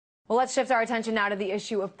Well, let's shift our attention now to the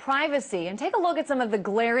issue of privacy and take a look at some of the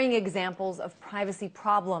glaring examples of privacy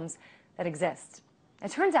problems that exist. It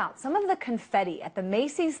turns out some of the confetti at the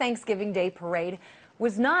Macy's Thanksgiving Day Parade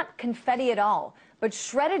was not confetti at all, but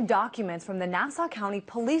shredded documents from the Nassau County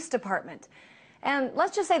Police Department. And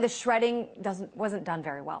let's just say the shredding wasn't done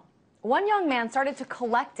very well. One young man started to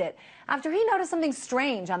collect it after he noticed something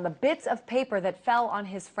strange on the bits of paper that fell on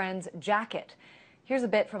his friend's jacket. Here's a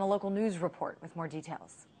bit from a local news report with more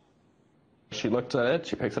details. She looks at it,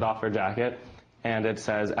 she picks it off her jacket, and it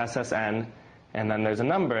says SSN, and then there's a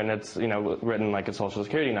number, and it's, written like a social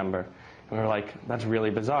security number. And we're like, that's really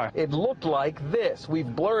bizarre. It looked like this. We've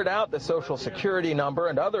blurred out the social security number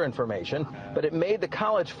and other information, but it made the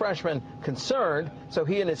college freshman concerned, so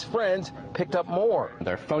he and his friends picked up more.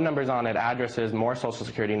 There are phone numbers on it, addresses, more social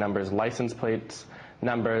security numbers, license plates,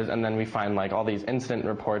 numbers, and then we find like all these incident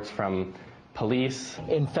reports from police.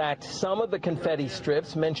 In fact, some of the confetti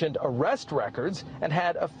strips mentioned arrest records and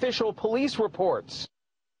had official police reports.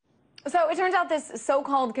 So it turns out this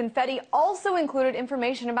so-called confetti also included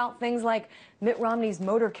information about things like Mitt Romney's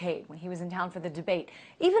motorcade when he was in town for the debate,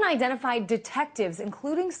 even identified detectives,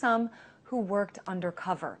 including some who worked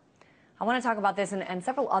undercover. I want to talk about this and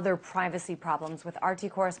several other privacy problems with RT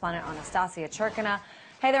correspondent Anastasia Churkina.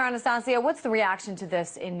 Hey there, Anastasia. What's the reaction to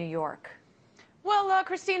this in New York? Well,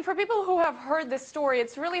 Christine, for people who have heard this story,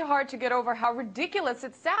 it's really hard to get over how ridiculous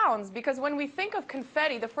it sounds, because when we think of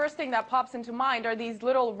confetti, the first thing that pops into mind are these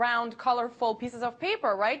little round, colorful pieces of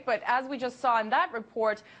paper, right? But as we just saw in that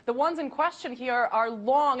report, the ones in question here are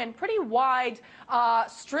long and pretty wide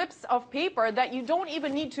strips of paper that you don't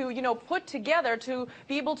even need to, put together to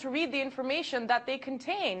be able to read the information that they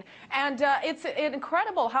contain. And it's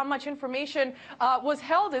incredible how much information was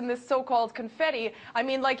held in this so-called confetti. I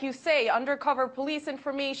mean, like you say, undercover police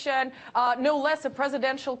information, no less a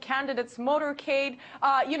presidential candidate's motorcade,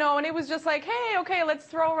 and it was just like, hey, okay, let's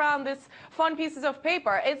throw around this fun pieces of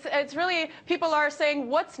paper. It's really, people are saying,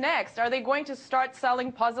 what's next? Are they going to start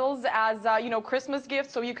selling puzzles as, Christmas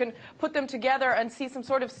gifts so you can put them together and see some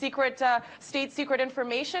sort of secret, state secret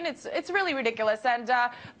information? It's really ridiculous. And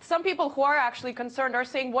some people who are actually concerned are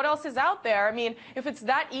saying, what else is out there? I mean, if it's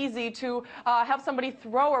that easy to have somebody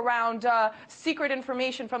throw around secret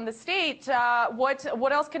information from the state,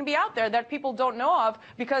 what else can be out there that people don't know of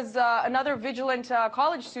because another vigilant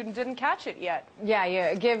college student didn't catch it yet? Yeah,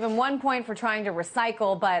 you give him 1 point for trying to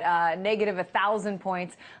recycle, but negative 1,000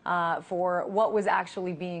 points for what was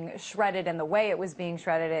actually being shredded and the way it was being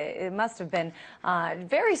shredded. It must have been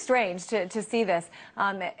very strange to see this.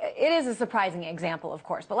 It is a surprising example, of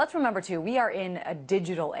course, but let's remember, too, we are in a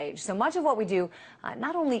digital age, so much of what we do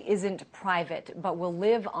not only isn't private, but will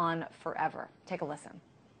live on forever. Take a listen.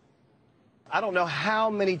 I don't know how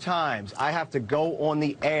many times I have to go on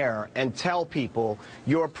the air and tell people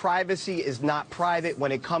your privacy is not private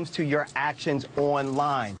when it comes to your actions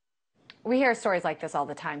online. We hear stories like this all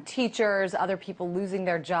the time. Teachers, other people losing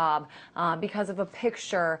their job because of a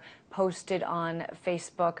picture posted on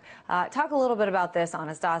Facebook. Talk a little bit about this,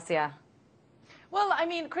 Anastasia. Well, I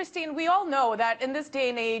mean, Christine, we all know that in this day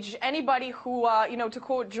and age, anybody who, to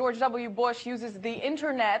quote George W. Bush, uses the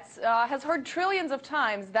internet has heard trillions of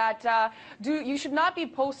times that you should not be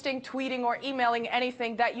posting, tweeting, or emailing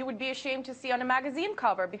anything that you would be ashamed to see on a magazine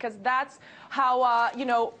cover, because that's how,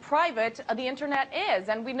 private the internet is.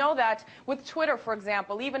 And we know that with Twitter, for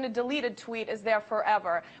example, even a deleted tweet is there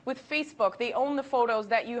forever. With Facebook, they own the photos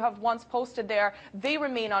that you have once posted there. They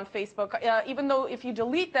remain on Facebook. Even though if you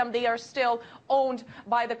delete them, they are still owned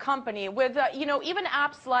by the company. With, even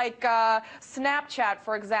apps like Snapchat,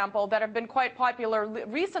 for example, that have been quite popular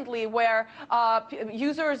recently, where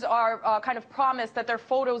users are kind of promised that their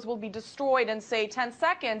photos will be destroyed in, say, 10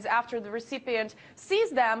 seconds after the recipient sees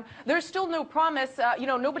them. There's still no promise.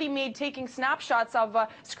 Nobody made taking snapshots of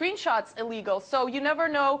screenshots illegal. So you never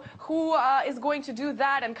know who is going to do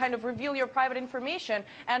that and kind of reveal your private information.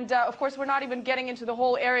 And, of course, we're not even getting into the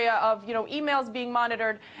whole area of, emails being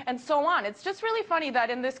monitored and so on. It's just really funny that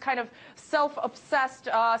in this kind of self-obsessed,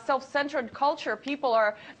 self-centered culture, people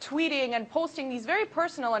are tweeting and posting these very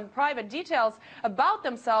personal and private details about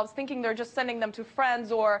themselves, thinking they're just sending them to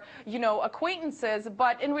friends or, acquaintances.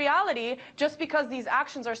 But in reality, just because these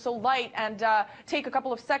actions are so light and take a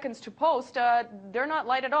couple of seconds to post, they're not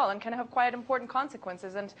light at all and can have quite important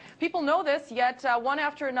consequences. And people know this, yet one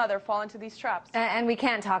after another fall into these traps. And we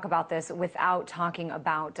can't talk about this without talking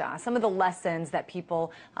about some of the lessons that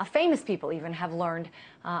people, famous people even, have learned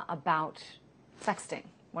about sexting.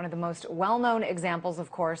 One of the most well-known examples, of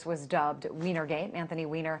course, was dubbed Wienergate. Anthony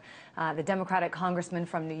Weiner, the Democratic congressman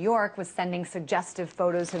from New York, was sending suggestive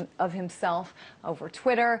photos of himself over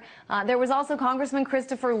Twitter. There was also Congressman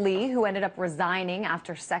Christopher Lee, who ended up resigning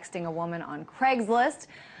after sexting a woman on Craigslist.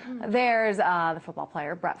 There's the football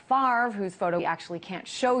player Brett Favre, whose photo we actually can't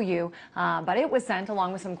show you, but it was sent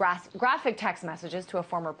along with some graphic text messages to a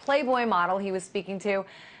former Playboy model he was speaking to.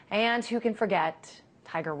 And who can forget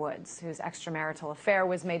Tiger Woods, whose extramarital affair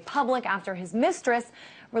was made public after his mistress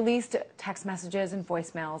released text messages and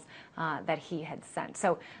voicemails that he had sent.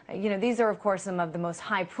 So, these are, of course, some of the most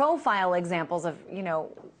high-profile examples of,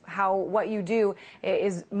 how what you do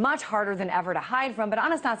is much harder than ever to hide from. But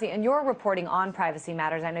Anastasia, in your reporting on privacy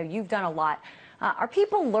matters, I know you've done a lot. Are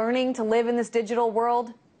people learning to live in this digital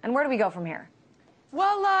world? And where do we go from here?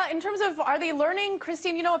 Well, in terms of are they learning,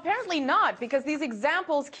 Christine, apparently not, because these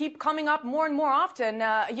examples keep coming up more and more often,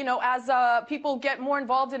 as people get more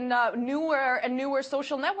involved in newer and newer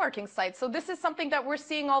social networking sites. So this is something that we're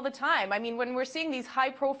seeing all the time. I mean, when we're seeing these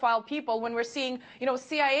high-profile people, when we're seeing,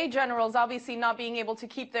 CIA generals obviously not being able to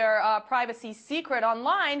keep their privacy secret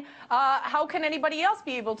online, how can anybody else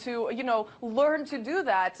be able to, learn to do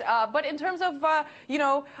that? But in terms of,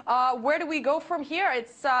 where do we go from here?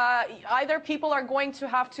 It's either people are going to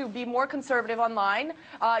have to be more conservative online,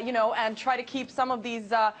 and try to keep some of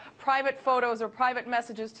these private photos or private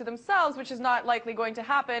messages to themselves, which is not likely going to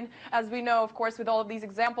happen, as we know, of course, with all of these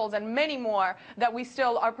examples and many more that we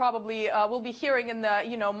still are probably will be hearing in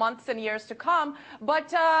the months and years to come.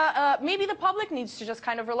 But maybe the public needs to just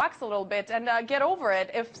kind of relax a little bit and get over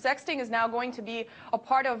it. If sexting is now going to be a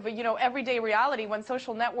part of everyday reality when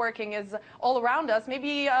social networking is all around us,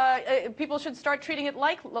 maybe people should start treating it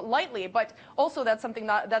lightly. But also that's something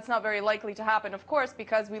that's not very likely to happen, of course,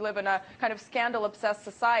 because we live in a kind of scandal-obsessed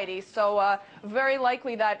society. So very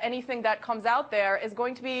likely that anything that comes out there is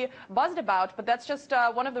going to be buzzed about. But that's just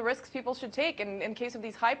one of the risks people should take in case of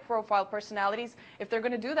these high-profile personalities. If they're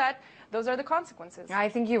going to do that, those are the consequences. I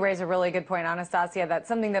think you raise a really good point, Anastasia, that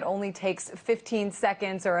something that only takes 15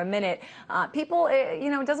 seconds or a minute, people,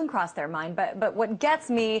 it doesn't cross their mind. But what gets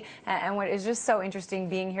me and what is just so interesting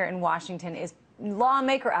being here in Washington is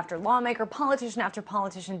lawmaker after lawmaker, politician after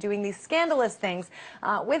politician doing these scandalous things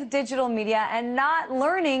with digital media and not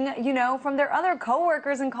learning, from their other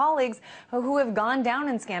coworkers and colleagues who have gone down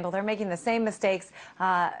in scandal. They're making the same mistakes.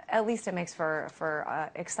 At least it makes for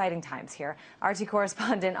exciting times here. RT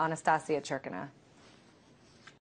correspondent Anastasia Churkina.